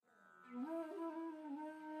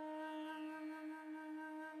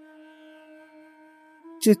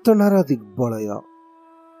ଚେତନାର ଦିଗ୍ବଳୟ।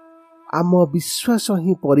 ଆମ ବିଶ୍ୱାସ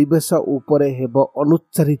ହିଁ ପରିବେଶ ଉପରେ ହେବ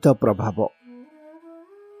ଅନୁଚ୍ଚାରିତ ପ୍ରଭାବ।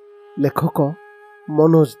 ଲେଖକ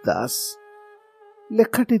ମନୋଜ ଦାସ।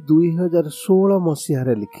 ଲେଖାଟି 2016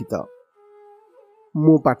 ମସିହାରେ ଲିଖିତ।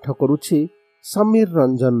 ମୁଁ ପାଠ କରୁଛି ସମୀର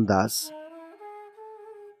ରଞ୍ଜନ ଦାସ।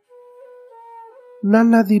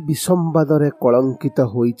 ନାନାଦି ବିସମ୍ବାଦରେ କଳଙ୍କିତ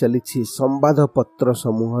ହୋଇ ଚାଲିଛି ସମ୍ବାଦପତ୍ର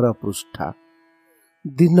ସମୂହର ପୃଷ୍ଠା।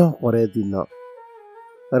 ଦିନ ପରେ ଦିନ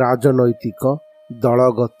ରାଜନୈତିକ,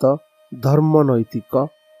 ଦଳଗତ, ଧର୍ମନୈତିକ,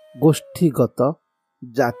 ଗୋଷ୍ଠୀଗତ,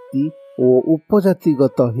 ଜାତି ଓ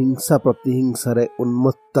ଉପଜାତିଗତ ହିଂସା ପ୍ରତିହିଂସାରେ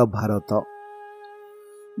ଉନ୍ମତ୍ତ ଭାରତ।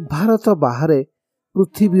 ଭାରତ ବାହାରେ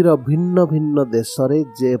ପୃଥିବୀର ଭିନ୍ନ ଭିନ୍ନ ଦେଶରେ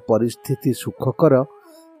ଯେ ପରିସ୍ଥିତି ସୁଖକର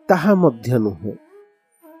ତାହା ମଧ୍ୟ ନୁହେଁ।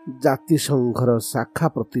 ଜାତିସଂଘର ଶାଖା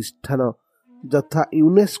ପ୍ରତିଷ୍ଠାନ ଯଥା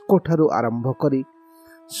ୟୁନେସ୍କୋ ଠାରୁ ଆରମ୍ଭ କରି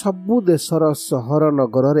ସବୁ ଦେଶର ସହର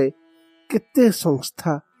ନଗରରେ କେତେ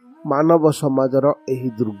ସଂସ୍ଥା ମାନବ ସମାଜର ଏହି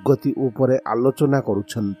ଦୁର୍ଗତି ଉପରେ ଆଲୋଚନା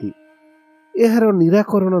କରୁଛନ୍ତି, ଏହାର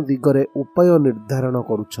ନିରାକରଣ ଦିଗରେ ଉପାୟ ନିର୍ଦ୍ଧାରଣ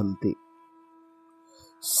କରୁଛନ୍ତି।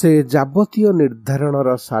 ସେ ଯାବତୀୟ ନିର୍ଦ୍ଧାରଣର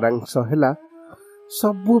ସାରାଂଶ ହେଲା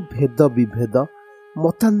ସବୁ ଭେଦ ବିଭେଦ,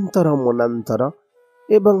 ମତାନ୍ତର ମନାନ୍ତର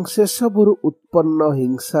ଏବଂ ସେସବୁରୁ ଉତ୍ପନ୍ନ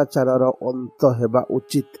ହିଂସାଚାରର ଅନ୍ତ ହେବା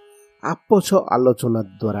ଉଚିତ ଆପୋଷ ଆଲୋଚନା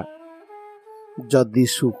ଦ୍ୱାରା। ଯଦି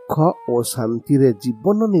ସୁଖ ଓ ଶାନ୍ତିରେ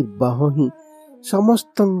ଜୀବନ ନିର୍ବାହ ହିଁ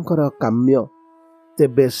ସମସ୍ତଙ୍କର କାମ୍ୟ,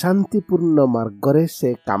 ତେବେ ଶାନ୍ତିପୂର୍ଣ୍ଣ ମାର୍ଗରେ ସେ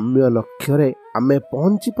କାମ୍ୟ ଲକ୍ଷ୍ୟରେ ଆମେ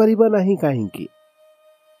ପହଞ୍ଚି ପାରିବା ନାହିଁ କାହିଁକି?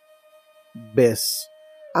 ବେଶ୍,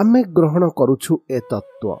 ଆମେ ଗ୍ରହଣ କରୁଛୁ ଏ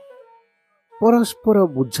ତତ୍ତ୍ୱ। ପରସ୍ପର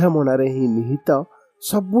ବୁଝାମଣାରେ ହିଁ ନିହିତ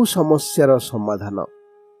ସବୁ ସମସ୍ୟାର ସମାଧାନ।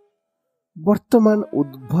 ବର୍ତ୍ତମାନ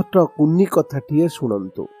ଉଦ୍ଭଟ କୁନି କଥାଟିଏ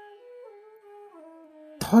ଶୁଣନ୍ତୁ।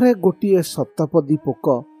 ଥରେ ଗୋଟିଏ ଶତପଦୀ ପୋକ,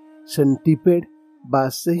 ସେଣ୍ଟିପେଡ୍ ବା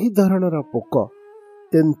ସେହି ଧରଣର ପୋକ,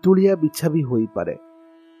 ତେନ୍ତୁଳିଆ ବିଛା ବି ହୋଇପାରେ,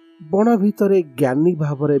 ବଣ ଭିତରେ ଜ୍ଞାନୀ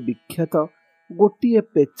ଭାବରେ ବିଖ୍ୟାତ ଗୋଟିଏ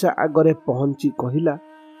ପେଚା ଆଗରେ ପହଞ୍ଚି କହିଲା,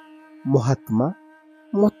 ମହାତ୍ମା,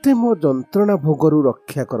 ମୋତେ ମୋ ଯନ୍ତ୍ରଣା ଭୋଗରୁ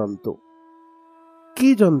ରକ୍ଷା କରନ୍ତୁ। କି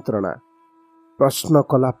ଯନ୍ତ୍ରଣା? ପ୍ରଶ୍ନ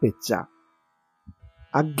କଲା ପେଚା।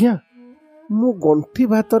 ଆଜ୍ଞା, ମୁଁ ଗଣ୍ଠି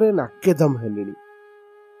ଭାତରେ ନାକେଦମ ହେଲିଣି।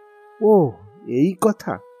 ଓ, ଏଇ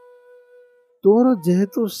କଥା। ତୋର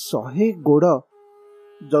ଯେହେତୁ 100 ଗୋଡ଼,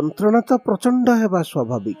 ଯନ୍ତ୍ରଣା ତ ପ୍ରଚଣ୍ଡ ହେବା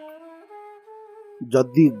ସ୍ୱାଭାବିକ।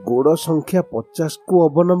 ଯଦି ଗୋଡ଼ ସଂଖ୍ୟା 50କୁ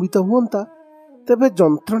ଅବନମିତ ହୁଅନ୍ତା, ତେବେ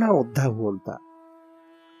ଯନ୍ତ୍ରଣା ଅଧା ହୁଅନ୍ତା।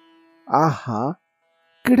 ଆହା,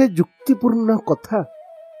 କେଡ଼େ ଯୁକ୍ତିପୂର୍ଣ୍ଣ କଥା!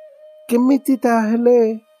 କେମିତି ତାହେଲେ?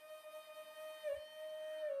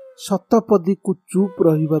 ଶତପଦୀକୁ ଚୁପ୍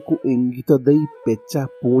ରହିବାକୁ ଇଙ୍ଗିତ ଦେଇ ପେଚା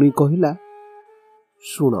ପୁଣି କହିଲା,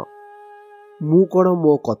 ଶୁଣ, ମୁଁ କ'ଣ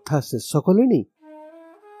ମୋ କଥା ଶେଷ କଲିଣି?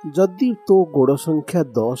 ଯଦି ତୋ ଗୋଡ଼ ସଂଖ୍ୟା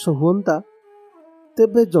 10 ହୁଅନ୍ତା,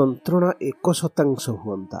 ତେବେ ଯନ୍ତ୍ରଣା 1%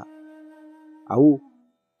 ହୁଅନ୍ତା। ଆଉ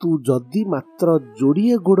ତୁ ଯଦି ମାତ୍ର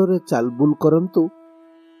ଯୋଡ଼ିଏ ଗୋଡ଼ରେ ଚାଲବୁଲ କରନ୍ତୁ,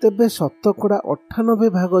 ତେବେ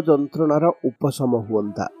 98% ଯନ୍ତ୍ରଣାର ଉପଶମ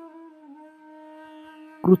ହୁଅନ୍ତା।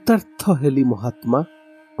 କୃତାର୍ଥ ହେଲି ମହାତ୍ମା,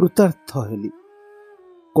 କୃତାର୍ଥ ହେଲି,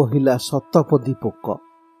 କହିଲା ଶତପଦୀ ପୋକ।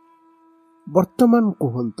 ବର୍ତ୍ତମାନ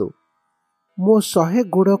କୁହନ୍ତୁ, ମୋ 100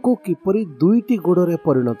 ଗୋଡ଼କୁ କିପରି 2ଟି ଗୋଡ଼ରେ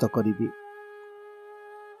ପରିଣତ କରିବି?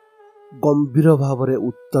 ଗମ୍ଭୀର ଭାବରେ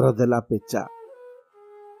ଉତ୍ତର ଦେଲା ପେଚା।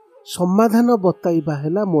 ସମାଧାନ ବତାଇବା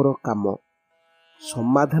ହେଲା ମୋର କାମ।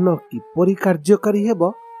 ସମାଧାନ କିପରି କାର୍ଯ୍ୟକାରୀ ହେବ,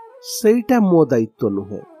 ସେଇଟା ମୋ ଦାୟିତ୍ୱ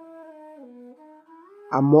ନୁହେଁ।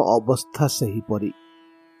 ଆମ ଅବସ୍ଥା ସେହିପରି।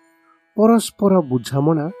 ପରସ୍ପର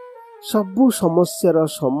ବୁଝାମଣା ସବୁ ସମସ୍ୟାର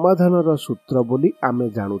ସମାଧାନର ସୂତ୍ର ବୋଲି ଆମେ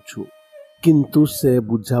ଜାଣୁଛୁ, କିନ୍ତୁ ସେ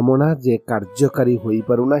ବୁଝାମଣା ଯେ କାର୍ଯ୍ୟକାରୀ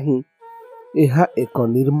ହୋଇପାରୁନାହିଁ, ଏହା ଏକ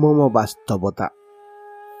ନିର୍ମମ ବାସ୍ତବତା।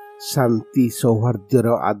 ଶାନ୍ତି ସୌହାର୍ଦ୍ଦ୍ୟର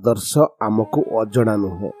ଆଦର୍ଶ ଆମକୁ ଅଜଣା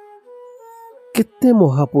ନୁହେଁ। କେତେ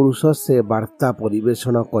ମହାପୁରୁଷ ସେ ବାର୍ତ୍ତା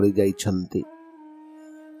ପରିବେଷଣ କରିଯାଇଛନ୍ତି,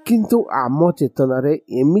 କିନ୍ତୁ ଆମ ଚେତନାରେ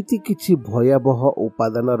ଏମିତି କିଛି ଭୟାବହ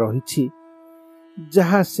ଉପାଦାନ ରହିଛି,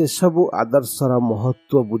 ଯାହା ସେସବୁ ଆଦର୍ଶର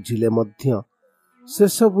ମହତ୍ଵ ବୁଝିଲେ ମଧ୍ୟ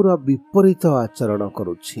ସେସବୁର ବିପରୀତ ଆଚରଣ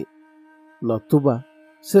କରୁଛି, ନତୁବା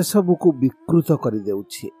ସେସବୁକୁ ବିକୃତ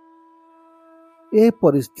କରିଦେଉଛି। ଏ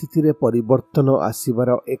ପରିସ୍ଥିତିରେ ପରିବର୍ତ୍ତନ ଆସିବାର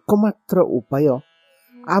ଏକମାତ୍ର ଉପାୟ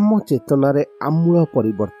ଆମ ଚେତନାରେ ଆମୂଳ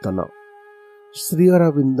ପରିବର୍ତ୍ତନ। ଶ୍ରୀ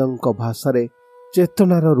ଅରବିନ୍ଦଙ୍କ ଭାଷାରେ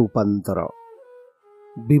ଚେତନାର ରୂପାନ୍ତର।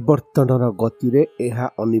 ବିବର୍ତ୍ତନର ଗତିରେ ଏହା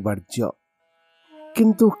ଅନିବାର୍ଯ୍ୟ।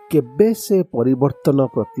 କିନ୍ତୁ କେବେ ସେ ପରିବର୍ତ୍ତନ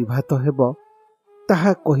ପ୍ରତିଭାତ ହେବ,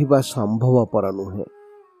 ତାହା କହିବା ସମ୍ଭବପର ନୁହେଁ।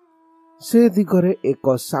 ସେ ଦିଗରେ ଏକ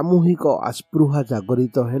ସାମୂହିକ ଆସ୍ପୃହା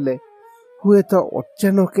ଜାଗରିତ ହେଲେ ହୁଏତ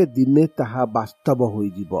ଅଚାନକେ ଦିନେ ତାହା ବାସ୍ତବ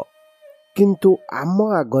ହୋଇଯିବ। କିନ୍ତୁ ଆମ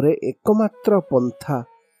ଆଗରେ ଏକମାତ୍ର ପନ୍ଥା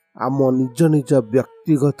ଆମ ନିଜ ନିଜ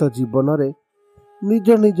ବ୍ୟକ୍ତିଗତ ଜୀବନରେ ନିଜ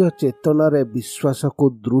ନିଜ ଚେତନାରେ ବିଶ୍ୱାସକୁ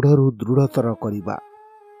ଦୃଢ଼ରୁ ଦୃଢ଼ତର କରିବା।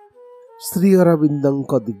 ଶ୍ରୀ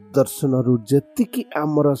ଅରବିନ୍ଦଙ୍କ ଦିଗ୍ଦର୍ଶନରୁ ଯେତିକି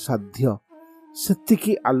ଆମର ସାଧ୍ୟ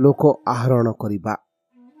ସେତିକି ଆଲୋକ ଆହରଣ କରିବା।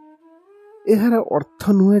 ଏହାର ଅର୍ଥ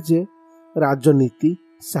ନୁହେଁ ଯେ ରାଜନୀତି,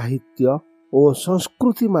 ସାହିତ୍ୟ ଓ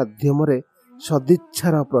ସଂସ୍କୃତି ମାଧ୍ୟମରେ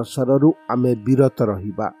ସଦିଚ୍ଛାର ପ୍ରସାରରୁ ଆମେ ବିରତ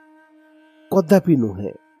ରହିବା। କଦାପି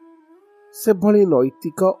ନୁହେଁ। ସେଭଳି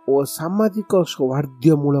ନୈତିକ ଓ ସାମାଜିକ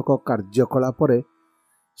ସୌହାର୍ଦ୍ଦ୍ୟମୂଳକ କାର୍ଯ୍ୟକଳାପରେ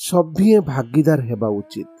ସଭିଏଁ ଭାଗିଦାର ହେବା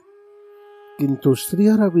ଉଚିତ। କିନ୍ତୁ ଶ୍ରୀ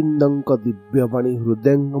ଅରବିନ୍ଦଙ୍କ ଦିବ୍ୟବାଣୀ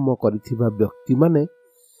ହୃଦୟଙ୍ଗମ କରିଥିବା ବ୍ୟକ୍ତିମାନେ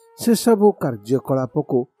ସେସବୁ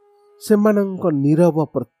କାର୍ଯ୍ୟକଳାପକୁ ସେମାନଙ୍କ ନୀରବ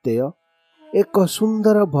ପ୍ରତ୍ୟୟ, ଏକ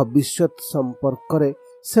ସୁନ୍ଦର ଭବିଷ୍ୟତ ସମ୍ପର୍କରେ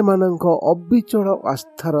ସେମାନଙ୍କ ଅବିଚଳ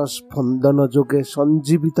ଆସ୍ଥାର ସ୍ପନ୍ଦନ ଯୋଗେ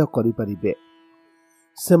ସଞ୍ଜୀବିତ କରିପାରିବେ।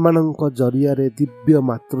 ସେମାନଙ୍କ ଜରିଆରେ ଦିବ୍ୟ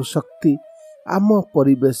ମାତୃଶକ୍ତି ଆମ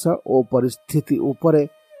ପରିବେଶ ଓ ପରିସ୍ଥିତି ଉପରେ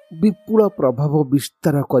ବିପୁଳ ପ୍ରଭାବ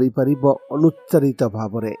ବିସ୍ତାର କରିପାରିବ ଅନୁଚ୍ଚାରିତ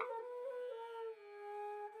ଭାବରେ।